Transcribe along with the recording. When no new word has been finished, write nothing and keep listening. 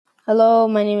Hello,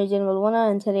 my name is Jen Valbuena,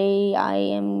 and today I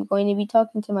am going to be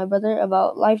talking to my brother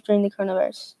about life during the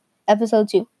coronavirus, episode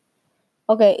 2.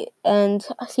 Okay, and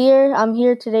I'm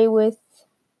here today with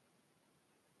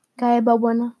Kaya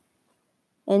Valbuena.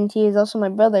 and he is also my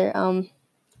brother.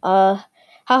 How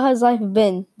has life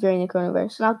been during the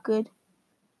coronavirus? Not good.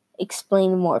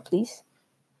 Explain more, please.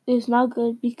 It's not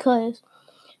good because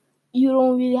you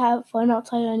don't really have fun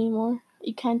outside anymore.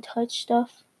 You can't touch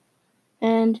stuff,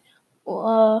 and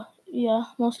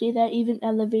mostly that. Even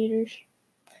elevators.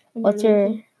 What's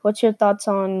your thoughts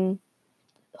on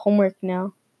homework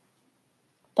now?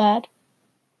 Bad?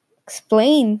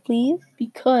 Explain, please.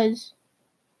 Because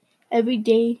every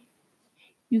day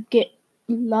you get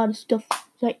a lot of stuff.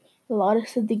 Like a lot of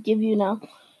stuff they give you now.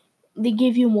 They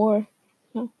give you more.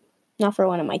 Not for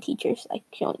one of my teachers. Like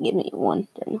she only gave me one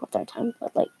during the entire time,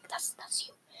 but like that's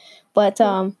you. But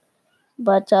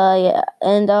yeah,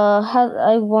 and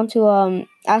I want to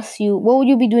ask you, what would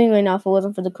you be doing right now if it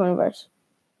wasn't for the coronavirus?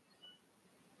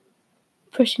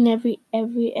 Pushing every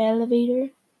elevator.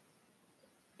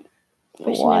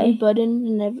 Pushing Why? every button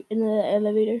in the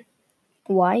elevator.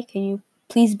 Why? Can you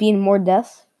please be in more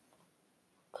deaths?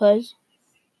 Cause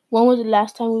when was the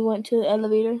last time we went to the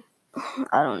elevator?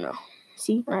 I don't know.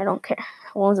 See, I don't care.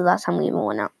 When was the last time we even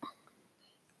went out?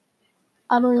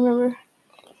 I don't remember.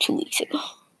 2 weeks ago.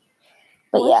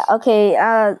 But yeah, okay.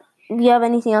 Do you have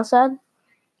anything else to add?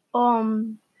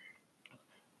 Do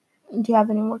you have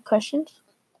any more questions?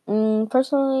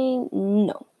 Personally,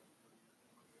 no.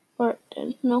 Or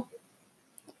no?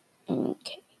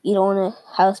 Okay. You don't want to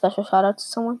have a special shout out to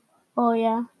someone? Oh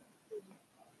yeah.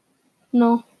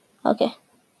 No. Okay.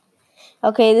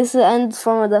 Okay, this is the end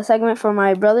from the segment for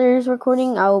my brother's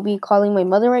recording. I will be calling my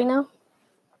mother right now.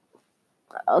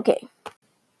 Okay.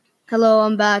 Hello,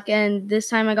 I'm back, and this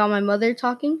time I got my mother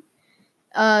talking.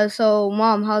 So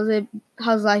Mom,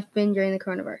 how's life been during the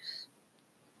coronavirus?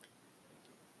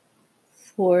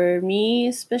 For me,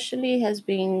 especially, has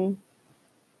been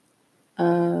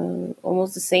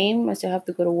almost the same. I still have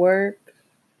to go to work.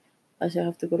 I still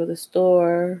have to go to the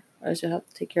store. I still have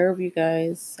to take care of you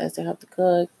guys. I still have to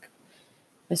cook.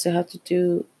 I still have to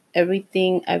do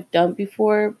everything I've done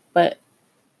before, but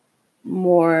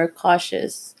more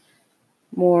cautious,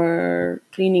 more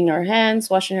cleaning our hands,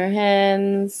 washing our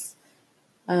hands,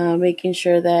 making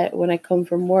sure that when I come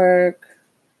from work,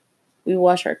 we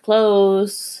wash our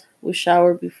clothes, we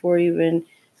shower before even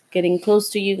getting close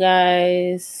to you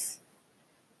guys,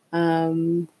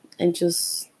 and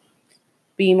just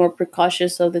being more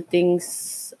precautious of the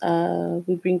things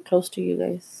we bring close to you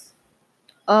guys.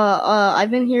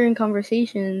 I've been hearing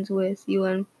conversations with you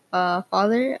and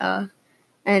Father,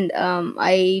 and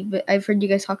I've heard you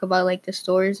guys talk about like the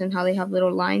stores and how they have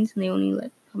little lines and they only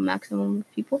let a maximum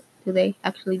of people. Do they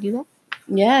actually do that?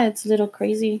 Yeah, it's a little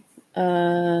crazy.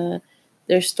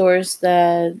 There's stores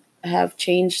that have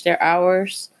changed their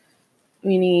hours,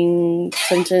 meaning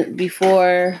sometimes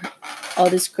before all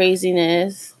this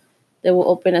craziness, they will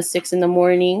open at 6 in the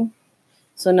morning.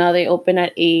 So now they open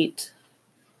at 8.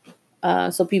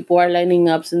 So people are lining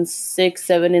up since 6,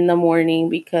 7 in the morning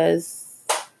because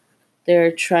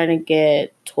they're trying to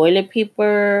get toilet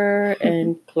paper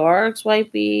and Clorox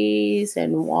wipes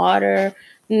and water.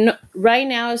 No, right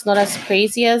now it's not as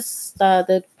crazy as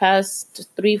the past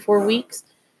 3, 4 weeks,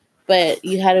 but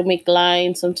you had to make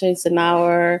lines sometimes an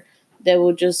hour. They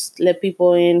will just let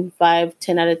people in 5,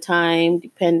 10 at a time,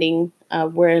 depending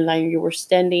where in line you were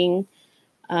standing.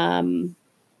 Um,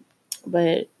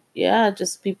 but yeah,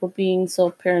 just people being so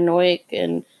paranoid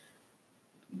and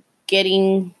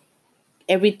getting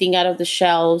everything out of the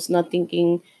shelves, not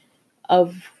thinking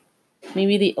of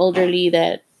maybe the elderly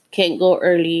that can't go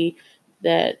early,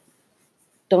 that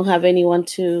don't have anyone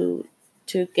to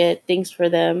get things for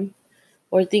them,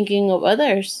 or thinking of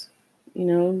others. You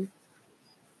know,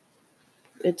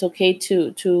 it's okay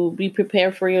to be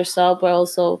prepared for yourself, but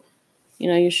also,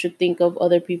 you should think of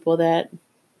other people that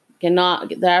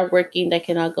are working, that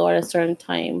cannot go at a certain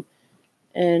time,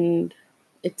 and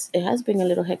it has been a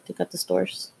little hectic at the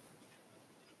stores.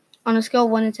 On a scale of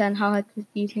 1 to 10, how hectic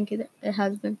do you think it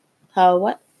has been? How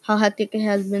what? How hectic it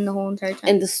has been the whole entire time?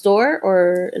 In the store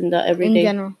or in the everyday? In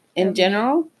general. In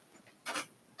general,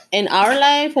 in our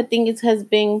life, I think it has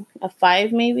been a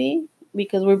 5 maybe,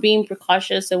 because we're being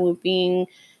precautious and we're being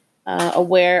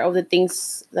aware of the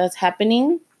things that's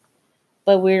happening,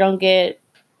 but we don't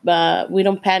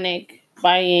panic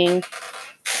buying,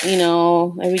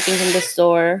 everything from the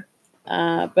store.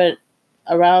 But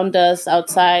around us,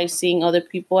 outside, seeing other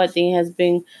people, I think has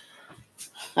been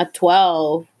a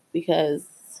 12, because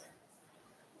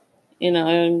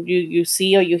you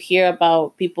see or you hear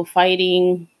about people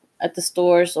fighting, at the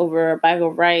stores over a bag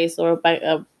of rice or a bag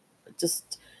of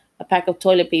just a pack of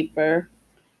toilet paper.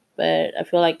 But I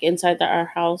feel like inside our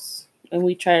house, and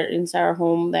we try it inside our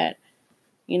home, that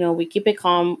we keep it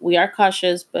calm. We are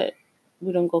cautious, but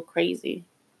we don't go crazy.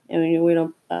 I mean, we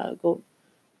don't Go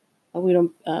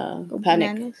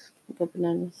panic. bananas. Go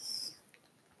bananas.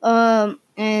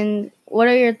 And what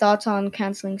are your thoughts on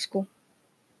canceling school?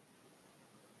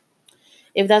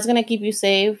 If that's gonna keep you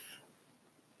safe,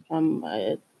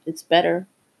 it's better.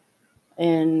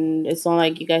 And it's not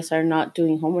like you guys are not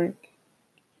doing homework.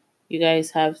 You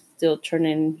guys have still turned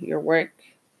in your work,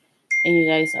 and you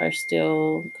guys are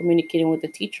still communicating with the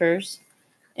teachers.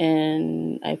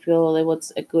 And I feel it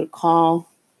was a good call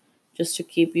just to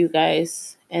keep you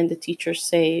guys and the teachers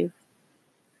safe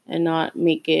and not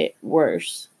make it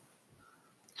worse.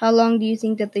 How long do you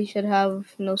think that they should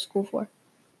have no school for?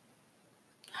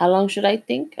 How long should I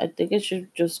think? I think it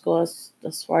should just go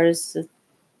as far as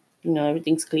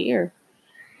everything's clear.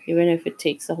 Even if it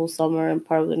takes the whole summer and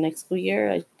part of the next school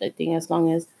year, I think as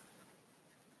long as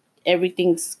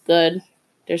everything's good,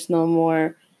 there's no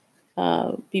more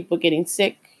people getting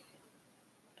sick.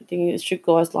 I think it should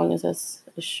go as long as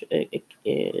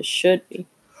it should be.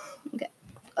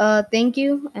 Thank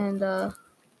you, and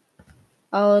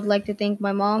I would like to thank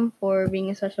my mom for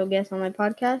being a special guest on my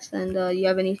podcast. And you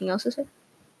have anything else to say?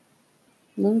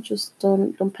 No, just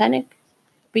don't panic.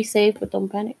 Be safe, but don't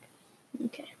panic.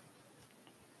 Okay.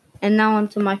 And now on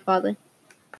to my father.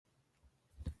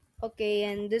 Okay,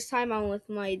 and this time I'm with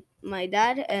my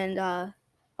dad, and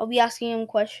I'll be asking him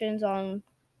questions on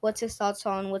what's his thoughts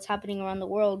on what's happening around the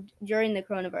world during the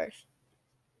coronavirus.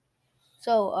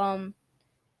 So,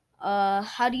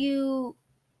 how do you,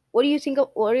 what do you think?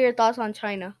 What are your thoughts on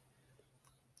China?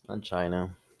 On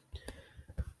China.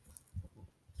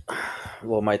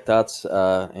 Well, my thoughts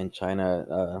in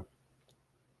China.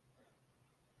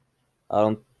 I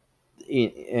don't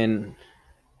in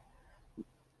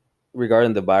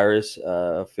regarding the virus.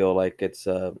 I feel like it's.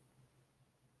 I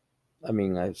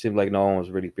mean, it seemed like no one was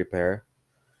really prepared,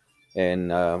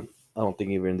 and I don't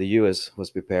think even the U.S. was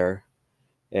prepared.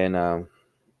 And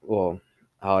well,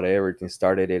 how everything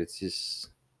started, it's just.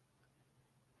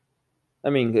 I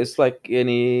mean, it's like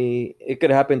any. It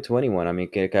could happen to anyone. I mean,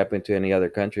 it could happen to any other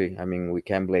country. I mean, we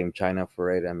can't blame China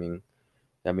for it. I mean,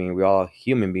 we're all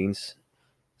human beings.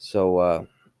 So,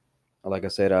 like I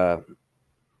said,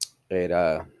 it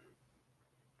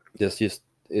just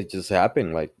it just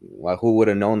happened. Like, who would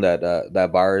have known that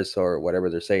that virus or whatever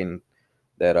they're saying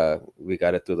that we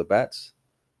got it through the bats?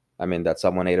 I mean, that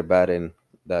someone ate a bat and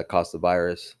that caused the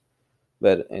virus.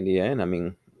 But in the end, I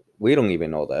mean, we don't even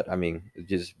know that. I mean, it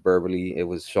just verbally, it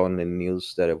was shown in the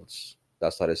news that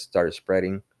that's how it started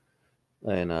spreading,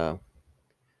 and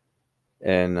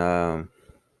and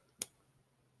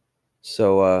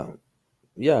so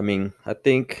yeah, I mean, I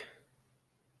think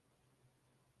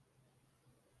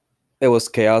it was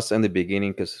chaos in the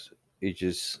beginning because it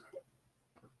just,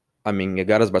 I mean, it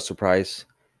got us by surprise.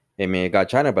 I mean, it got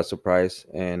China by surprise,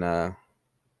 and I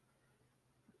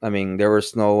mean, there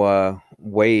was no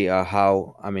way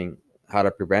how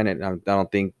to prevent it. I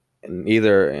don't think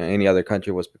any other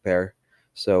country was prepared.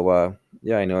 So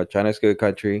yeah, I know China's a good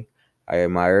country. I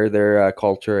admire their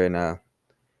culture, and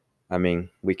I mean,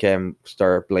 we can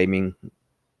start blaming.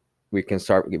 We can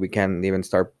even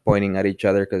start pointing at each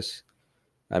other because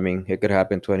I mean, it could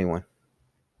happen to anyone.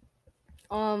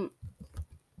 Um,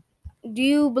 do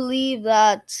you believe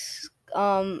that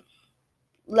um,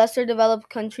 lesser developed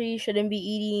countries shouldn't be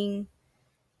eating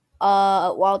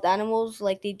wild animals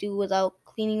like they do without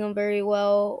cleaning them very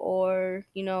well, or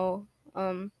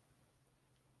um,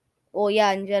 well,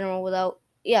 yeah, in general, without,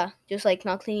 yeah, just like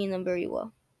not cleaning them very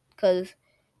well, because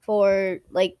for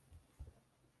like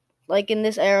in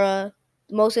this era,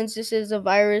 most instances of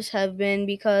virus have been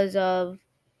because of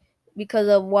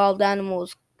wild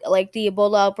animals. Like the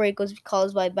Ebola outbreak was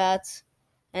caused by bats,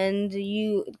 and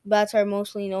you bats are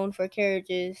mostly known for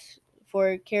carriers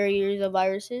of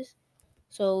viruses.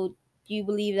 So do you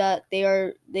believe that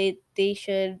they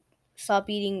should stop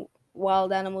eating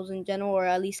wild animals in general, or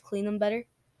at least clean them better,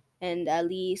 and at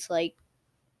least like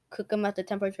cook them at the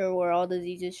temperature where all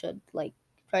diseases should like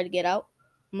try to get out?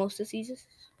 Most diseases.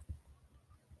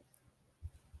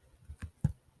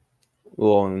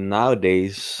 Well,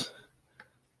 nowadays,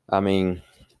 I mean,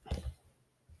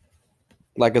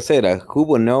 like I said, who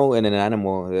would know in an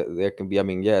animal that there can be? I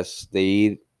mean, yes, they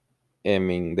eat. I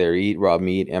mean, they eat raw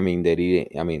meat. I mean, they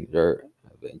eat. I mean, they're.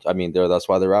 I mean, they're. That's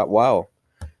why they're out wild.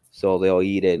 So they'll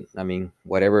eat it. I mean,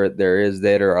 whatever there is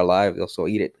dead or alive, they'll still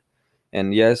eat it.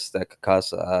 And yes, that could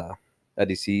cause a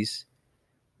disease.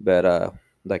 But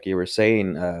like you were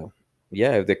saying,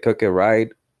 yeah, if they cook it right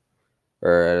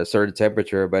or at a certain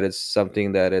temperature, but it's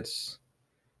something that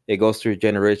it goes through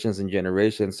generations and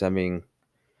generations. I mean,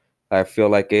 I feel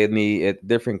like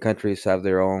different countries have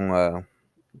their own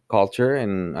culture,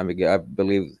 and I mean, I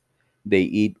believe they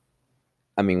eat.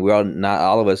 I mean, we all not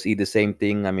all of us eat the same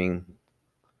thing. I mean,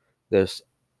 there's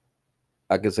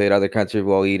I could say other countries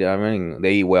will eat. I mean,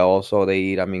 they eat well, so they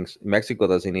eat. I mean, Mexico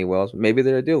doesn't eat well. Maybe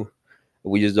they do.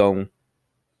 We just don't.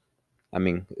 I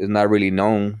mean, it's not really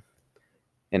known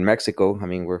in Mexico. I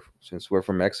mean, since we're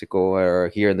from Mexico or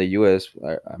here in the U.S.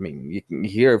 I mean, you can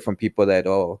hear from people that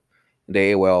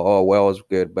they ate well. Oh, well is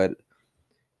good, but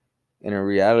in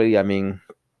reality, I mean,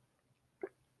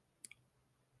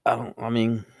 I don't. I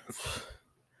mean,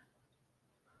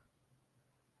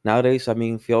 nowadays, I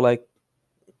mean, feel like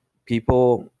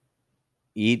people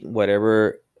eat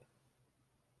whatever.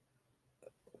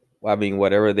 I mean,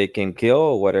 whatever they can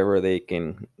kill, whatever they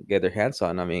can get their hands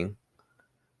on. I mean,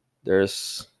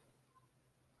 there's.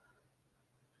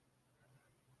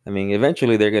 I mean,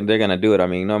 eventually they're gonna do it. I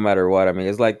mean, no matter what. I mean,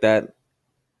 it's like that.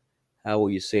 How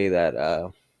will you say that?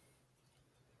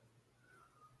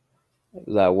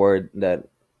 That word that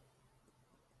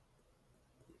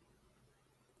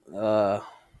uh,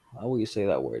 how will you say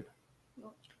that word?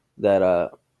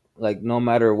 That like no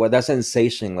matter what, that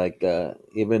sensation, like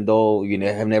even though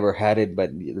have never had it,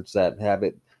 but it's that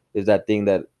habit, is that thing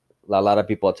that a lot of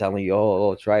people are telling you,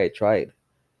 oh, try it, try it.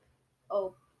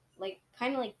 Oh, like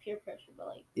kind of like peer pressure, but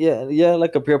like Yeah, yeah,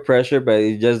 like a peer pressure, but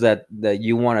it's just that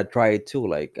you want to try it too.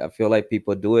 Like I feel like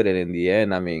people do it, and in the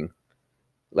end, I mean,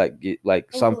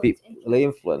 like some people they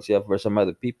influence, yeah, for some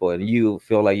other people, and you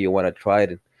feel like you want to try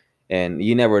it, and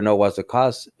you never know what's the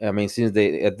cost. I mean, since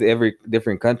every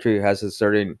different country has a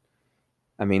certain,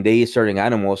 I mean, they eat certain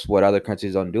animals what other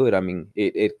countries don't do it. I mean,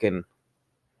 it can.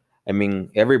 I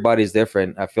mean, everybody's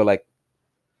different. I feel like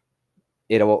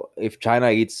if China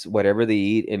eats whatever they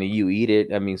eat and you eat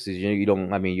it, I mean, since you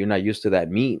don't, I mean, you're not used to that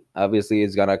meat. Obviously,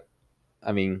 it's gonna.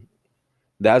 I mean,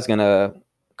 that's gonna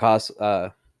cause uh,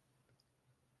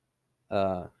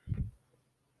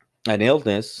 an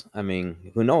illness. I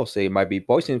mean, who knows? It might be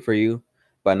poison for you,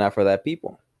 but not for that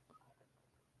people.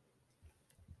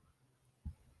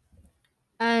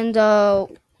 And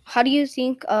how do you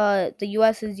think the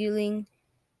U.S. is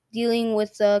dealing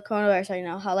with the coronavirus right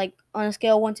now? How, like, on a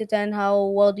scale of 1 to 10, how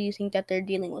well do you think that they're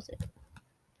dealing with it?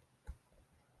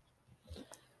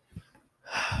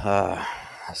 Uh,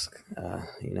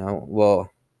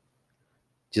 well,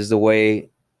 just the way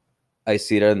I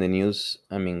see it on the news.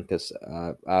 I mean, because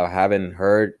I haven't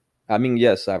heard. I mean,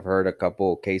 yes, I've heard a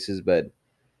couple cases, but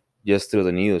just through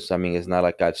the news. I mean, it's not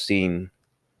like I've seen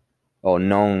or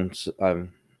known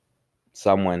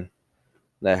someone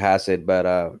that has it. But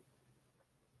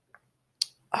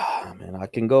man, I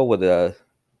can go with a.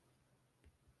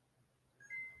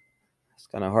 It's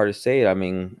kind of hard to say it. I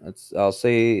mean, I'll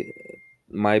say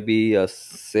might be a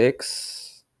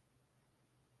 6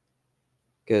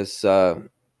 because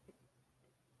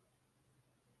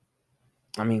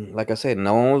I mean, like I said,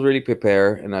 no one was really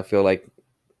prepared, and I feel like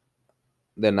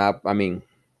they're not. I mean,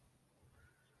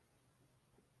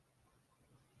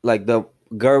 like the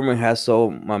government has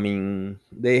so. I mean,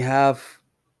 they have.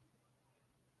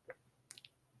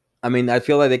 I mean, I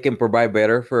feel like they can provide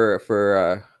better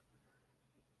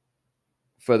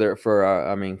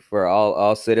I mean for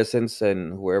all citizens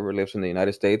and whoever lives in the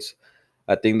United States.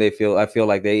 I feel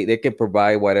like they can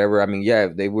provide whatever. I mean, yeah,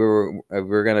 if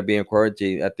we're gonna be in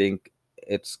quarantine, I think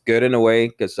it's good in a way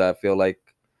because I feel like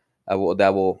that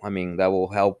will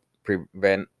help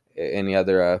prevent any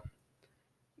other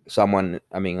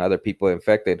other people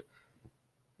infected.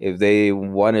 If they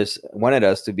wanted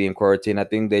us to be in quarantine, I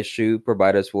think they should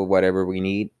provide us with whatever we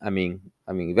need. I mean,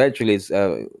 eventually, it's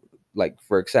like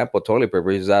for example, toilet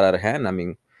paper is out of hand. I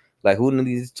mean, like who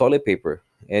needs toilet paper?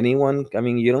 Anyone? I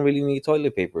mean, you don't really need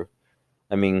toilet paper.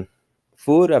 I mean,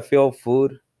 food. I feel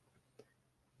food.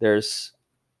 There's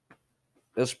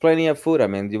there's plenty of food. I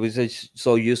mean, we just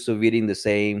so used to eating the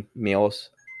same meals.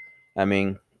 I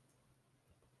mean,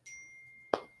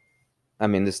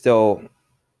 there's still.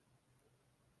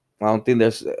 I don't think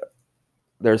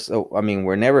I mean,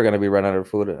 we're never gonna be run out of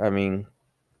food. I mean,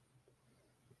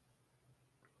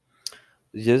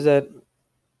 it's just that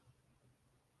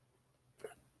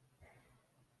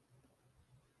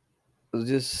it's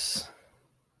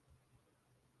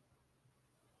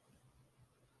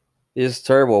just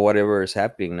terrible whatever is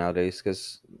happening nowadays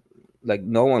because like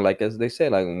no one, like as they say,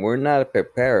 like we're not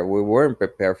prepared. We weren't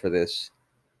prepared for this,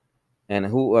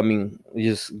 and we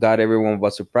just got everyone by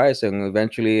surprise, and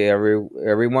eventually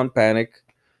everyone panicked,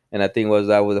 And I think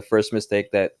that was the first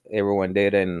mistake that everyone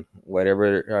did, and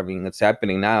whatever. I mean, it's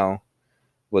happening now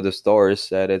with the stores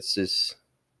that it's just.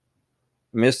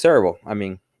 I mean, it's terrible. I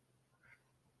mean,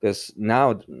 because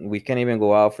now we can't even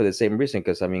go out for the same reason.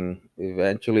 Because I mean,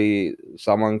 eventually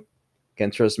someone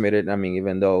can transmit it. I mean,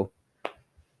 even though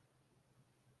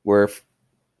we're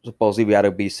supposedly we ought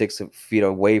to be 6 feet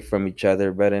away from each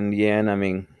other, but in the end, I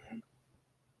mean,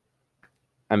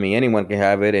 anyone can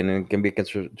have it, and it can be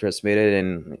transmitted,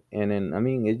 and then I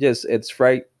mean, it's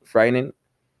frightening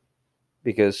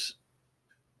because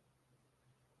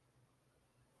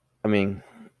I mean,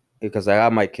 because I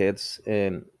have my kids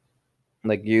and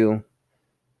like you,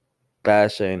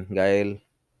 Bash and Gael,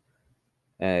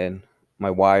 and my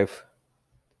wife.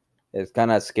 It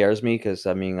kind of scares me because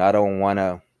I mean, I don't want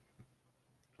to.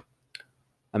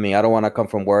 I mean, I don't want to come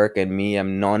from work and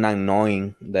I'm not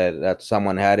knowing that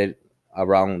someone had it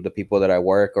around the people that I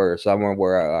work or somewhere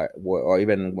or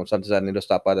even when sometimes I need to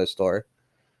stop by the store.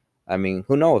 I mean,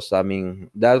 who knows? I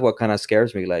mean, that's what kind of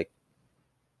scares me. Like,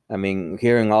 I mean,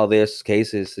 hearing all these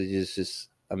cases is just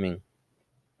I mean,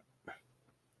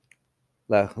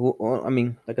 I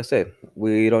mean, like I said,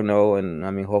 we don't know, and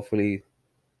I mean, hopefully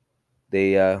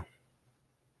they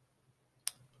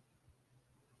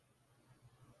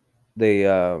they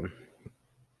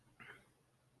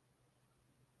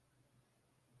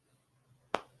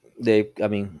I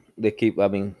mean, they keep I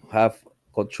mean have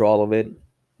control of it,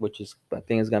 which is I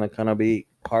think is gonna kind of be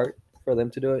hard for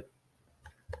them to do it.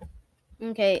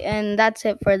 Okay, and that's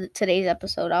it for today's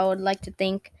episode. I would like to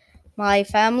thank my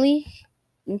family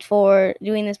for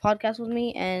doing this podcast with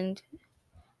me, and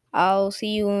I'll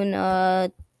see you in I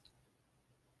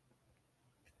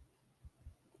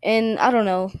don't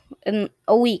know, in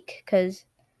a week because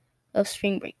of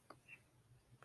spring break.